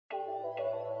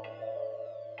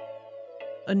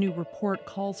A new report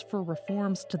calls for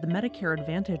reforms to the Medicare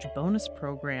Advantage bonus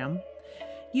program.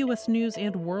 U.S. News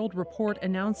and World Report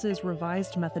announces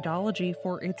revised methodology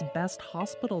for its best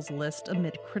hospitals list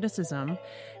amid criticism.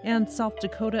 And South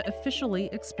Dakota officially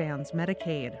expands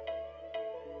Medicaid.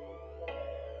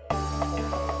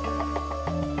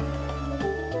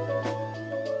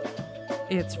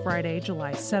 It's Friday,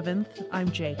 July 7th.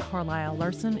 I'm Jay Carlisle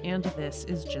Larson, and this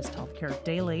is Just Healthcare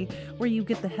Daily, where you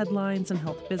get the headlines and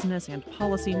health business and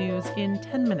policy news in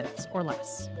 10 minutes or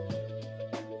less.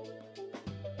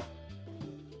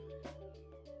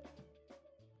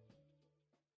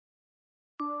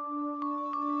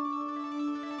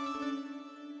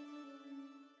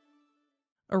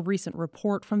 A recent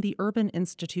report from the Urban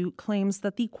Institute claims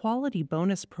that the Quality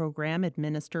Bonus Program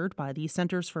administered by the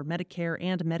Centers for Medicare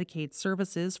and Medicaid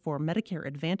Services for Medicare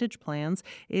Advantage plans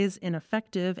is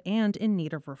ineffective and in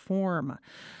need of reform.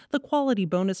 The Quality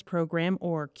Bonus Program,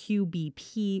 or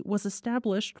QBP, was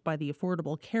established by the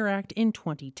Affordable Care Act in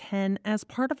 2010 as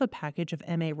part of a package of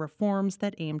MA reforms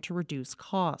that aim to reduce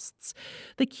costs.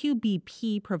 The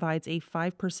QBP provides a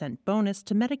 5% bonus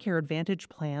to Medicare Advantage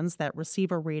plans that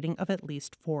receive a rating of at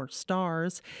least 4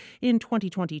 stars. In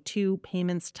 2022,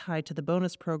 payments tied to the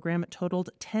bonus program totaled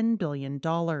 $10 billion.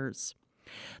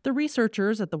 The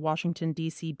researchers at the Washington,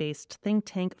 D.C.-based think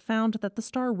tank found that the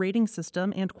star rating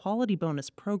system and quality bonus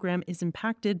program is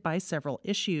impacted by several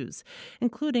issues,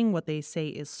 including what they say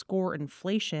is score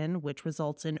inflation, which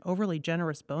results in overly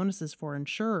generous bonuses for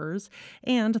insurers,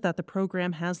 and that the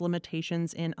program has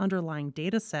limitations in underlying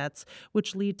data sets,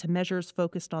 which lead to measures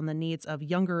focused on the needs of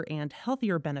younger and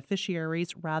healthier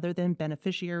beneficiaries rather than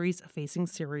beneficiaries facing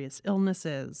serious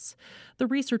illnesses. The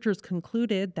researchers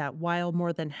concluded that while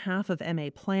more than half of MA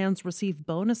plans receive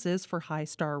bonuses for high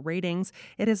star ratings,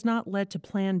 it has not led to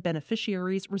plan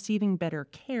beneficiaries receiving better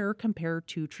care compared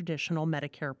to traditional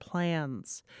Medicare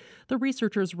plans. The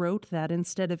researchers wrote that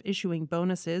instead of issuing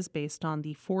bonuses based on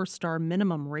the 4-star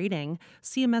minimum rating,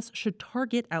 CMS should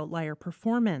target outlier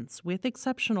performance, with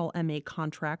exceptional MA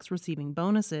contracts receiving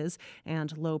bonuses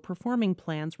and low-performing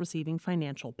plans receiving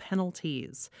financial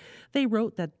penalties. They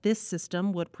wrote that this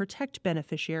system would protect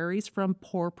beneficiaries from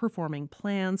poor-performing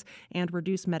plans and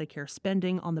reduce Medicare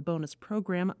spending on the bonus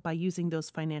program by using those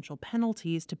financial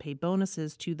penalties to pay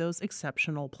bonuses to those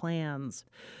exceptional plans.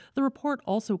 The report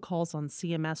also calls on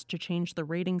CMS to change the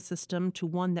rating system to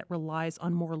one that relies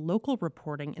on more local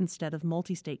reporting instead of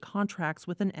multi-state contracts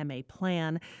with an MA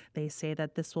plan. They say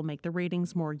that this will make the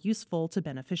ratings more useful to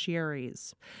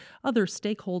beneficiaries. Other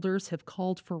stakeholders have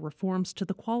called for reforms to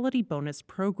the Quality Bonus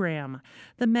Program.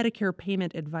 The Medicare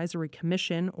Payment Advisory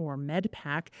Commission, or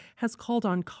MedPAC, has called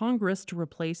on Congress to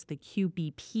replace the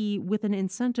QBP with an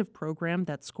incentive program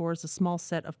that scores a small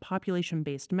set of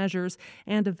population-based measures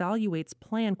and evaluates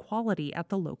plan quality at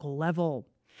the local level.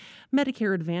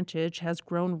 Medicare Advantage has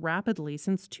grown rapidly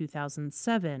since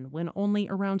 2007, when only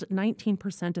around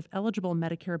 19% of eligible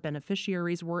Medicare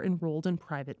beneficiaries were enrolled in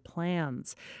private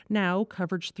plans. Now,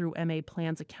 coverage through MA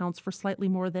plans accounts for slightly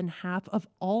more than half of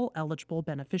all eligible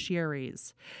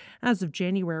beneficiaries. As of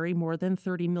January, more than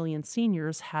 30 million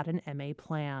seniors had an MA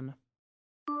plan.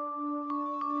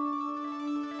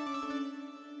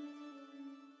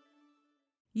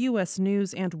 U.S.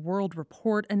 News and World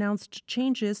Report announced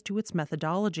changes to its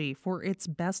methodology for its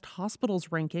best hospitals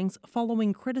rankings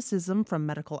following criticism from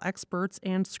medical experts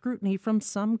and scrutiny from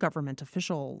some government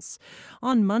officials.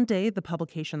 On Monday, the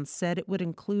publication said it would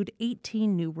include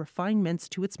 18 new refinements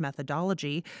to its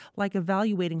methodology, like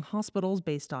evaluating hospitals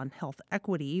based on health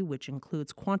equity, which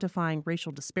includes quantifying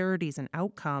racial disparities in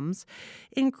outcomes,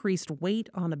 increased weight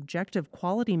on objective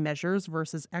quality measures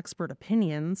versus expert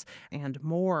opinions, and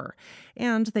more.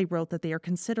 And they wrote that they are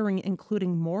considering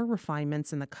including more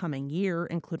refinements in the coming year,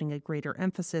 including a greater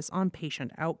emphasis on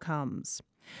patient outcomes.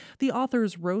 The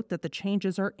authors wrote that the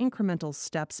changes are incremental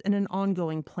steps in an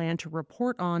ongoing plan to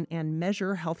report on and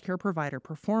measure healthcare provider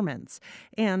performance,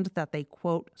 and that they,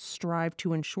 quote, strive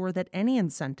to ensure that any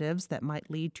incentives that might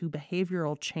lead to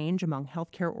behavioral change among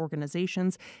healthcare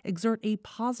organizations exert a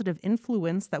positive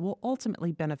influence that will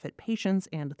ultimately benefit patients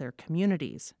and their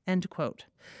communities, end quote.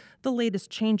 The latest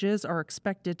changes are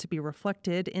expected to be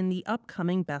reflected in the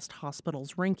upcoming Best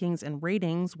Hospitals rankings and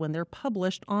ratings when they're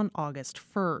published on August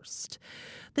 1st.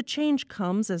 The change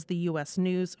comes as the U.S.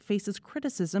 News faces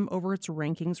criticism over its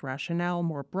rankings rationale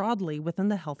more broadly within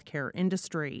the healthcare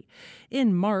industry.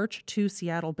 In March, 2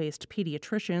 Seattle-based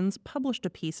pediatricians published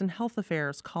a piece in Health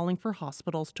Affairs calling for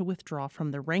hospitals to withdraw from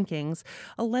the rankings,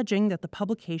 alleging that the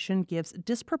publication gives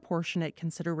disproportionate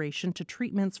consideration to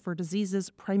treatments for diseases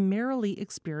primarily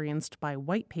experienced experienced by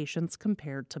white patients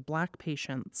compared to black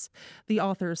patients. The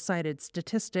authors cited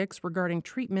statistics regarding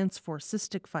treatments for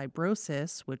cystic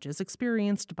fibrosis, which is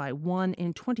experienced by 1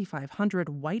 in 2,500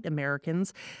 white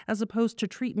Americans, as opposed to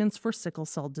treatments for sickle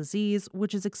cell disease,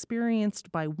 which is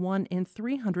experienced by 1 in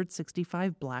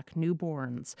 365 black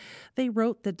newborns. They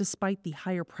wrote that despite the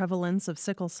higher prevalence of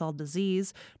sickle cell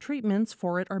disease, treatments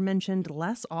for it are mentioned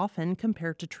less often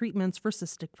compared to treatments for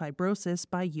cystic fibrosis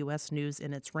by U.S. News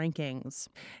in its rankings.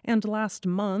 And last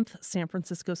month, San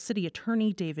Francisco City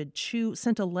Attorney David Chiu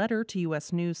sent a letter to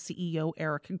U.S. News CEO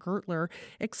Eric Gertler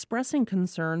expressing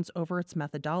concerns over its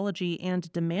methodology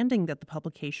and demanding that the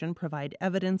publication provide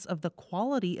evidence of the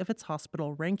quality of its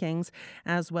hospital rankings,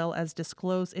 as well as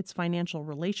disclose its financial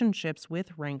relationships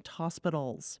with ranked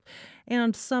hospitals.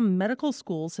 And some medical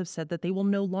schools have said that they will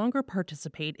no longer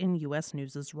participate in U.S.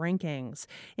 News's rankings.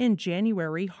 In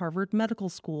January, Harvard Medical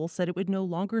School said it would no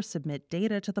longer submit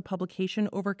data to the publication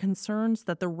over concerns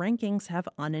that the rankings have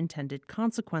unintended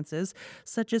consequences,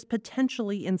 such as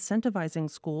potentially incentivizing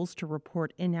schools to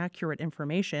report inaccurate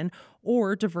information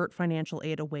or divert financial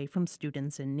aid away from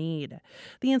students in need.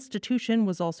 The institution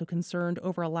was also concerned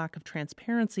over a lack of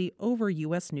transparency over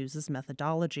U.S. News's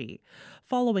methodology.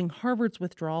 Following Harvard's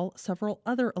withdrawal, several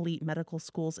other elite medical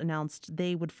schools announced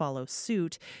they would follow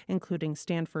suit, including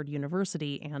Stanford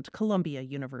University and Columbia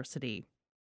University.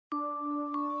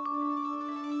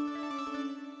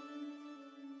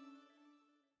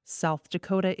 South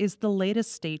Dakota is the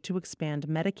latest state to expand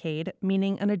Medicaid,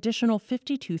 meaning an additional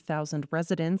 52,000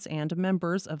 residents and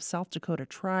members of South Dakota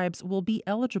tribes will be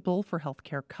eligible for health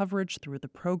care coverage through the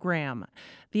program.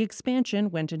 The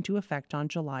expansion went into effect on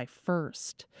July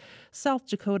 1st. South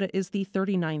Dakota is the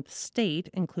 39th state,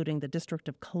 including the District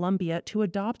of Columbia, to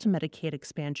adopt Medicaid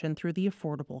expansion through the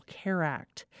Affordable Care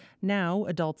Act. Now,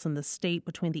 adults in the state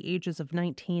between the ages of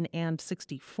 19 and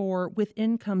 64 with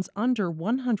incomes under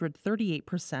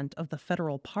 138% of the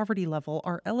federal poverty level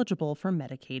are eligible for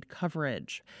Medicaid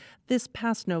coverage. This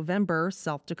past November,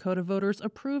 South Dakota voters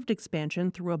approved expansion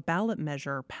through a ballot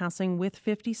measure, passing with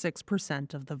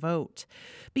 56% of the vote.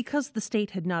 Because the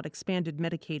state had not expanded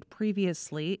Medicaid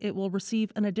previously, it will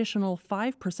receive an additional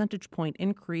 5 percentage point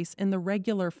increase in the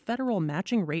regular federal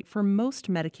matching rate for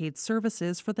most Medicaid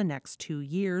services for the next 2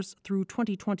 years through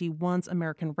 2021's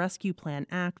American Rescue Plan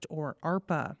Act, or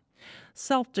ARPA.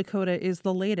 South Dakota is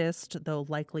the latest, though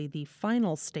likely the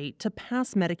final state to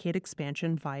pass Medicaid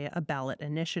expansion via a ballot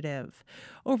initiative.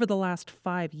 Over the last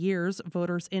 5 years,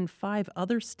 voters in 5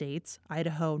 other states,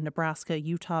 Idaho, Nebraska,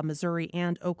 Utah, Missouri,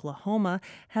 and Oklahoma,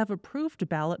 have approved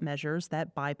ballot measures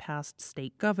that bypassed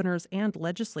state governors and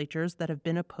legislatures that have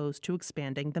been opposed to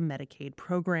expanding the Medicaid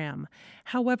program.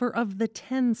 However, of the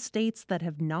 10 states that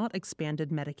have not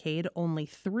expanded Medicaid, only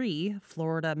 3,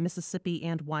 Florida, Mississippi,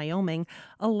 and Wyoming,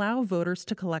 allow voters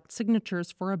to collect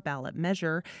signatures for a ballot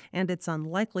measure, and it's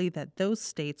unlikely that those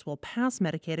states will pass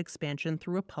Medicaid expansion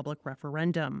through a public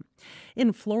referendum.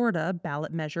 In Florida,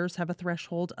 ballot measures have a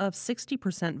threshold of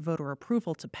 60% voter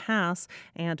approval to pass,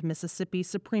 and Mississippi's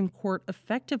Supreme Court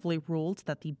effectively ruled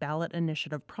that the ballot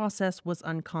initiative process was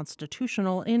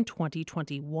unconstitutional in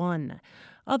 2021.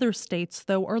 Other states,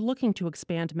 though, are looking to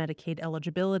expand Medicaid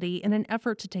eligibility in an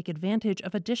effort to take advantage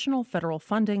of additional federal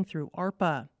funding through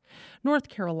ARPA. North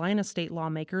Carolina state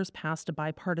lawmakers passed a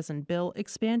bipartisan bill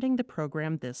expanding the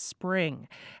program this spring.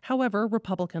 However,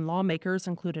 Republican lawmakers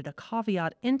included a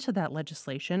caveat into that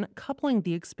legislation, coupling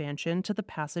the expansion to the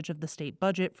passage of the state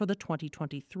budget for the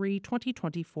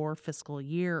 2023-2024 fiscal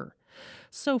year.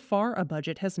 So far, a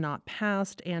budget has not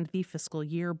passed, and the fiscal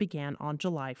year began on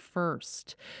July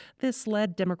 1st. This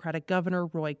led Democratic Governor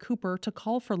Roy Cooper to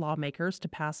call for lawmakers to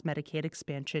pass Medicaid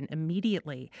expansion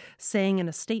immediately, saying in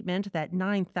a statement that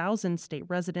 9,000 state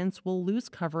residents will lose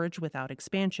coverage without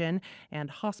expansion, and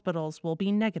hospitals will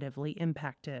be negatively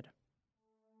impacted.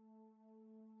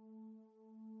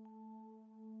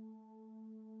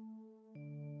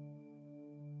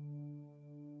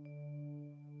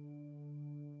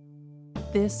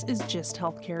 This is Gist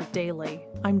Healthcare Daily.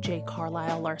 I'm Jay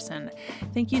Carlisle Larson.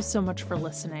 Thank you so much for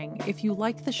listening. If you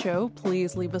like the show,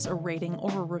 please leave us a rating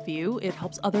or a review. It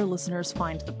helps other listeners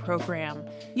find the program.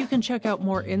 You can check out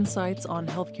more insights on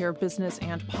healthcare business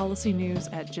and policy news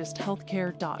at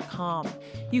gisthealthcare.com.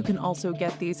 You can also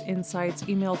get these insights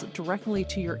emailed directly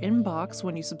to your inbox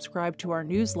when you subscribe to our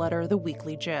newsletter, The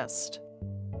Weekly Gist.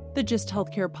 The Gist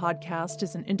Healthcare podcast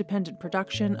is an independent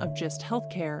production of Gist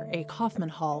Healthcare, a Kaufman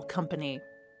Hall company.